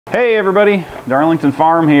Hey everybody, Darlington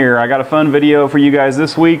Farm here. I got a fun video for you guys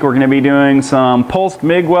this week. We're going to be doing some pulsed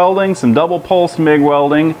MIG welding, some double pulsed MIG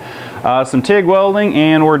welding, some TIG welding,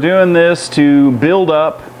 and we're doing this to build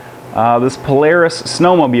up this Polaris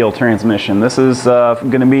snowmobile transmission. This is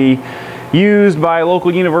going to be used by a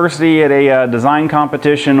local university at a design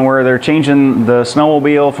competition where they're changing the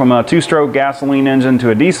snowmobile from a two-stroke gasoline engine to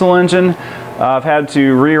a diesel engine. I've had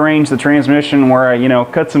to rearrange the transmission where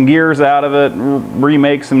I, cut some gears out of it,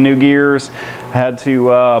 remake some new gears. Had to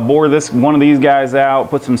bore one of these guys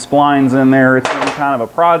out, put some splines in there. It's been kind of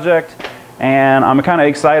a project, and I'm kind of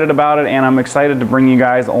excited about it, and I'm excited to bring you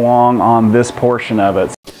guys along on this portion of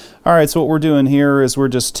it. All right, so what we're doing here is we're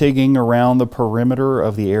just TIGging around the perimeter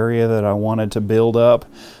of the area that I wanted to build up.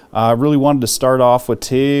 I really wanted to start off with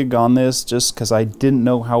TIG on this just because I didn't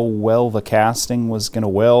know how well the casting was going to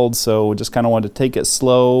weld, so just kind of wanted to take it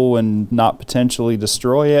slow and not potentially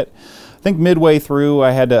destroy it. I think midway through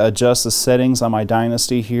I had to adjust the settings on my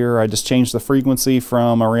Dynasty here. I just changed the frequency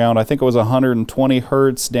from around, I think it was 120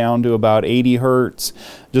 hertz down to about 80 hertz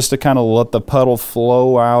just to kind of let the puddle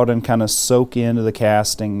flow out and kind of soak into the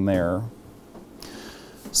casting there.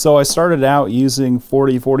 So I started out using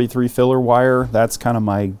 4043 filler wire. That's kind of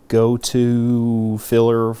my go-to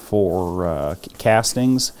filler for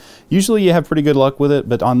castings. Usually you have pretty good luck with it,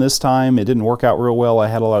 but on this time it didn't work out real well. I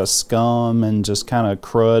had a lot of scum and just kind of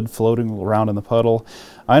crud floating around in the puddle.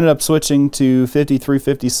 I ended up switching to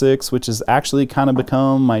 5356, which has actually kind of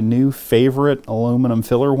become my new favorite aluminum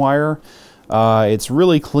filler wire. It's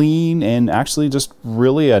really clean and actually just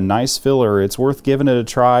really a nice filler. It's worth giving it a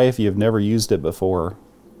try if you've never used it before.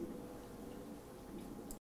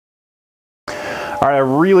 All right, I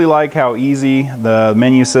really like how easy the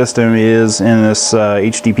menu system is in this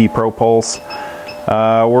HTP Pro Pulse.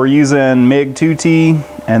 We're using MIG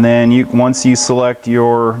 2T, and then once you select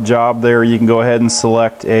your job there, you can go ahead and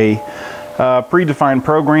select a predefined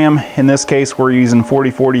program. In this case, we're using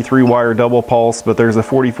 4043 wire double pulse, but there's a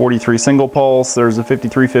 4043 single pulse, there's a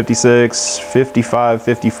 5356,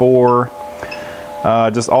 5554.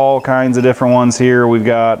 Just all kinds of different ones here. We've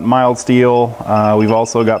got mild steel. We've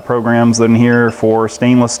also got programs in here for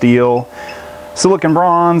stainless steel, silicon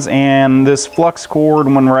bronze, and this flux cord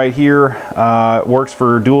one right here works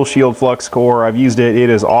for dual shield flux core. I've used it.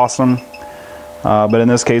 It is awesome. But in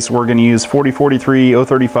this case, we're going to use 4043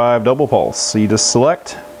 035 double pulse. So you just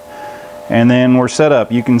select, and then we're set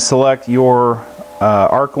up. You can select your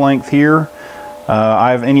arc length here.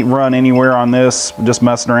 I've run anywhere on this, just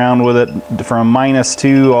messing around with it, from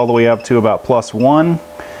 -2 all the way up to about +1.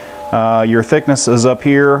 Your thickness is up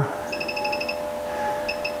here.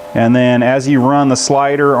 And then as you run the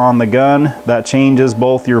slider on the gun, that changes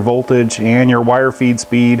both your voltage and your wire feed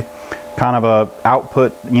speed. Kind of a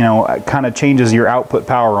output, kind of changes your output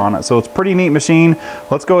power on it. So it's a pretty neat machine.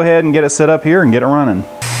 Let's go ahead and get it set up here and get it running.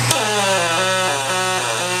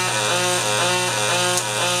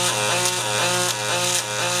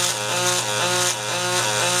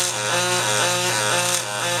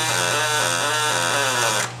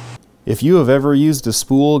 If you have ever used a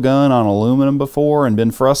spool gun on aluminum before and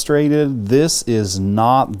been frustrated, this is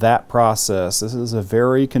not that process. This is a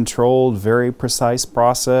very controlled, very precise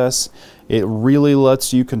process. It really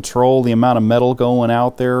lets you control the amount of metal going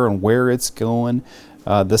out there and where it's going.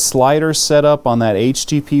 The slider setup on that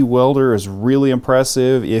HTP welder is really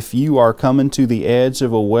impressive. If you are coming to the edge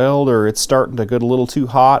of a weld or it's starting to get a little too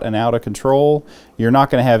hot and out of control, you're not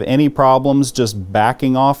going to have any problems just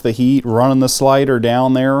backing off the heat, running the slider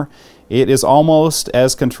down there. It is almost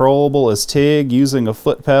as controllable as TIG using a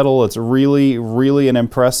foot pedal. It's really, really an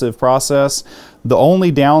impressive process. The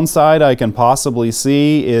only downside I can possibly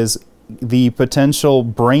see is the potential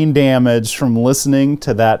brain damage from listening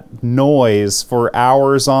to that noise for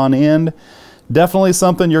hours on end. Definitely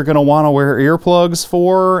something you're going to want to wear earplugs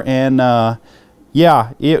for, and yeah,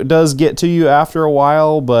 it does get to you after a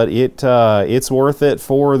while, but it's worth it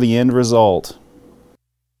for the end result.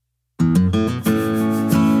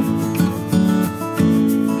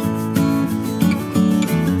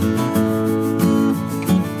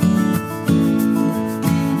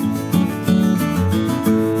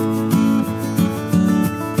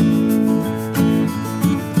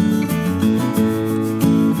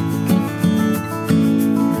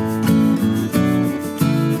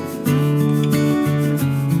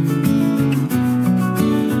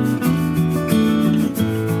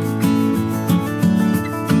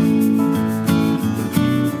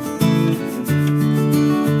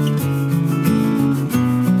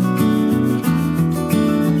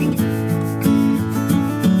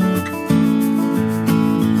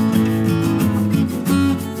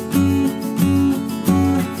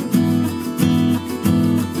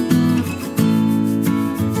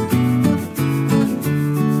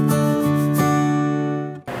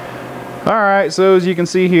 Alright, so as you can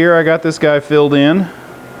see here, I got this guy filled in.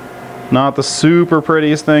 Not the super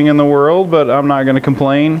prettiest thing in the world, but I'm not going to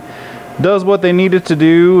complain. Does what they need it to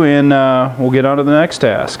do, and we'll get on to the next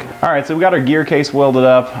task. Alright, so we got our gear case welded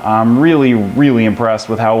up. I'm really impressed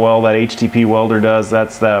with how well that HTP welder does.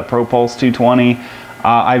 That's the Pro Pulse 220.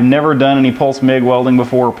 I've never done any pulse MIG welding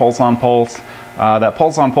before, pulse on pulse. That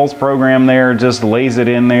pulse on pulse program there just lays it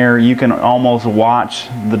in there. You can almost watch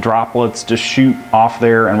the droplets just shoot off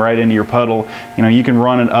there and right into your puddle. You know, you can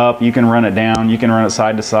run it up, you can run it down, you can run it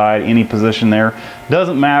side to side, any position there.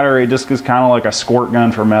 Doesn't matter, it just is kind of like a squirt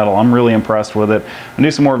gun for metal. I'm really impressed with it. I'll do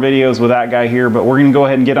some more videos with that guy here, but we're gonna go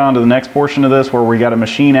ahead and get on to the next portion of this where we got to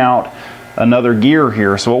machine out another gear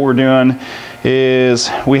here. So what we're doing is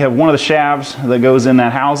we have one of the shafts that goes in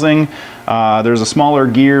that housing. There's a smaller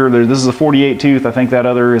gear. This is a 48 tooth. I think that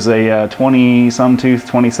other is a 20 some tooth,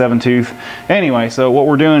 27 tooth. Anyway, so what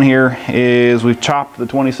we're doing here is we've chopped the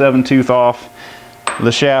 27 tooth off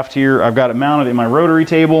the shaft here. I've got it mounted in my rotary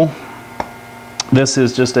table. This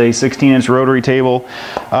is just a 16-inch rotary table.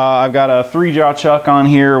 I've got a 3-jaw chuck on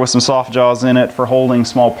here with some soft jaws in it for holding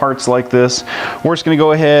small parts like this. We're just going to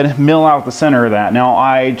go ahead, mill out the center of that. Now,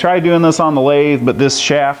 I tried doing this on the lathe, but this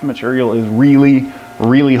shaft material is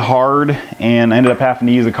really hard, and I ended up having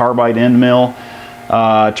to use a carbide end mill.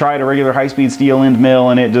 Tried a regular high-speed steel end mill,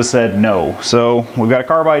 and it just said no. So we've got a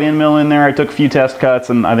carbide end mill in there. I took a few test cuts,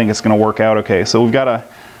 and I think it's going to work out okay. So we've got to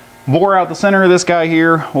bore out the center of this guy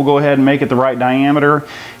here. We'll go ahead and make it the right diameter,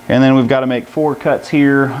 and then we've got to make 4 cuts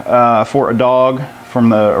here for a dog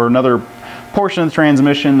from or another portion of the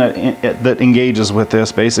transmission that engages with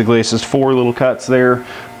this. Basically, it's just 4 little cuts there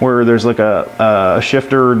where there's like a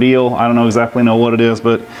shifter deal. I don't exactly know what it is,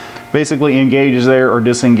 but basically engages there or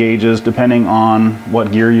disengages depending on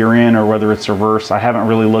what gear you're in or whether it's reverse. I haven't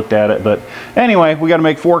really looked at it, but anyway, we got to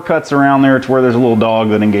make 4 cuts around there to where there's a little dog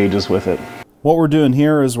that engages with it. What we're doing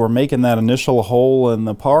here is we're making that initial hole in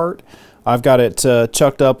the part. I've got it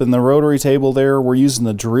chucked up in the rotary table there. We're using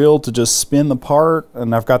the drill to just spin the part,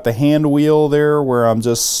 and I've got the hand wheel there where I'm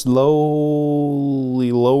just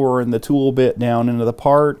slowly lowering the tool bit down into the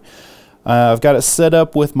part. I've got it set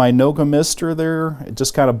up with my Noga mister there,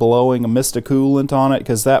 just kind of blowing a mist of coolant on it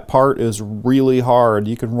because that part is really hard.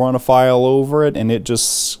 You can run a file over it and it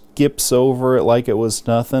just skips over it like it was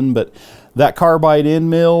nothing, but that carbide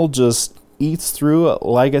end mill just eats through it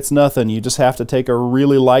like it's nothing. You just have to take a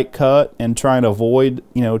really light cut and try and avoid,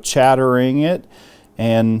 you know, chattering it.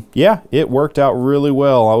 And yeah, it worked out really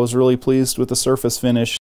well. I was really pleased with the surface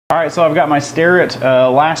finish. All right, so I've got my Starrett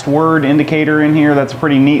last word indicator in here. That's a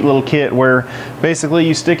pretty neat little kit where basically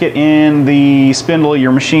you stick it in the spindle of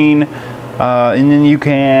your machine, and then you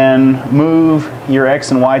can move your X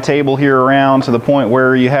and Y table here around to the point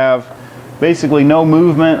where you have basically no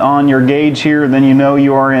movement on your gauge here. Then you know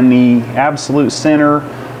you are in the absolute center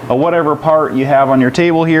of whatever part you have on your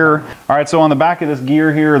table here. All right, so on the back of this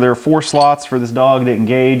gear here, there are 4 slots for this dog to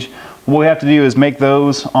engage. What we have to do is make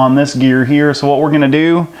those on this gear here. So what we're going to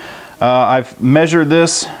do, I've measured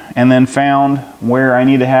this and then found where I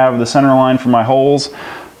need to have the center line for my holes.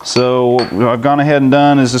 So what I've gone ahead and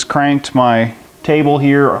done is just cranked my table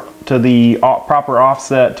here to the proper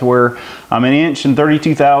offset to where I'm 1 inch and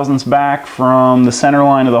 32 thousandths back from the center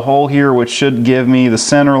line of the hole here, which should give me the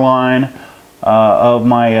center line of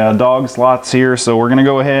my dog slots here. So we're going to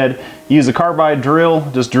go ahead, use a carbide drill,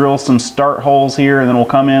 just drill some start holes here, and then we'll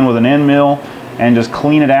come in with an end mill and just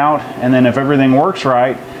clean it out. And then if everything works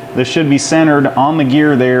right, this should be centered on the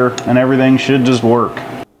gear there and everything should just work.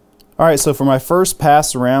 Alright, so for my first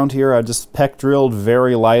pass around here, I just peck drilled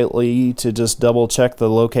very lightly to just double check the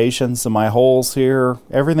locations of my holes here.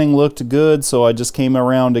 Everything looked good, so I just came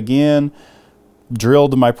around again, drilled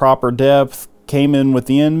to my proper depth, came in with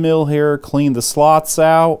the end mill here, cleaned the slots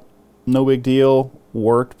out, no big deal,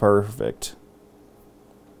 worked perfect.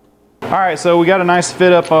 Alright, so we got a nice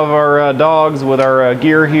fit up of our dogs with our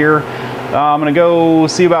gear here. I'm going to go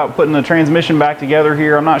see about putting the transmission back together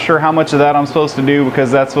here. I'm not sure how much of that I'm supposed to do because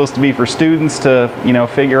that's supposed to be for students to, you know,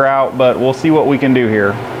 figure out, but we'll see what we can do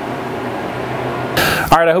here.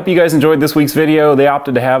 Alright, I hope you guys enjoyed this week's video. They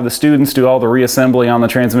opted to have the students do all the reassembly on the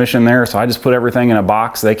transmission there, so I just put everything in a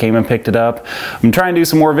box. They came and picked it up. I'm trying to do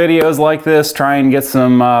some more videos like this, try and get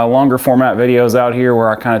some longer format videos out here where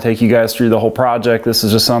I kind of take you guys through the whole project. This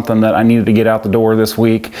is just something that I needed to get out the door this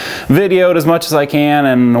week. Videoed as much as I can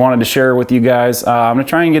and wanted to share with you guys. I'm going to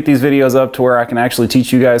try and get these videos up to where I can actually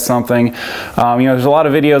teach you guys something. You know, there's a lot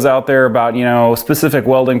of videos out there about, you know, specific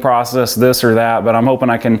welding process, this or that, but I'm hoping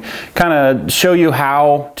I can kind of show you how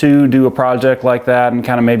how to do a project like that and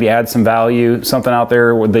kind of maybe add some value, something out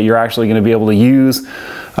there that you're actually going to be able to use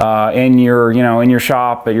in your, in your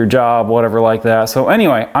shop, at your job, whatever like that. So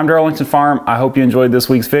anyway, I'm Darlington Farm. I hope you enjoyed this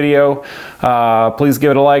week's video. Please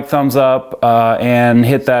give it a like, thumbs up, and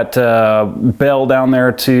hit that bell down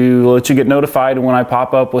there to let you get notified when I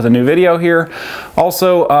pop up with a new video here.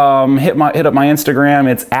 Also, hit up my Instagram.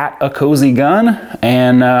 It's @acozygun.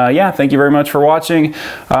 And yeah, thank you very much for watching.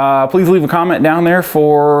 Please leave a comment down there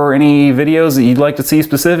for any videos that you'd like to see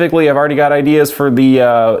specifically. I've already got ideas for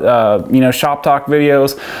the shop talk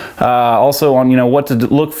videos. Also on what to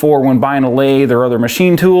look for when buying a lathe or other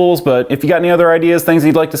machine tools. But if you got any other ideas, things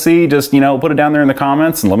you'd like to see, just put it down there in the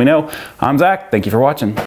comments and let me know. I'm Zach. Thank you for watching.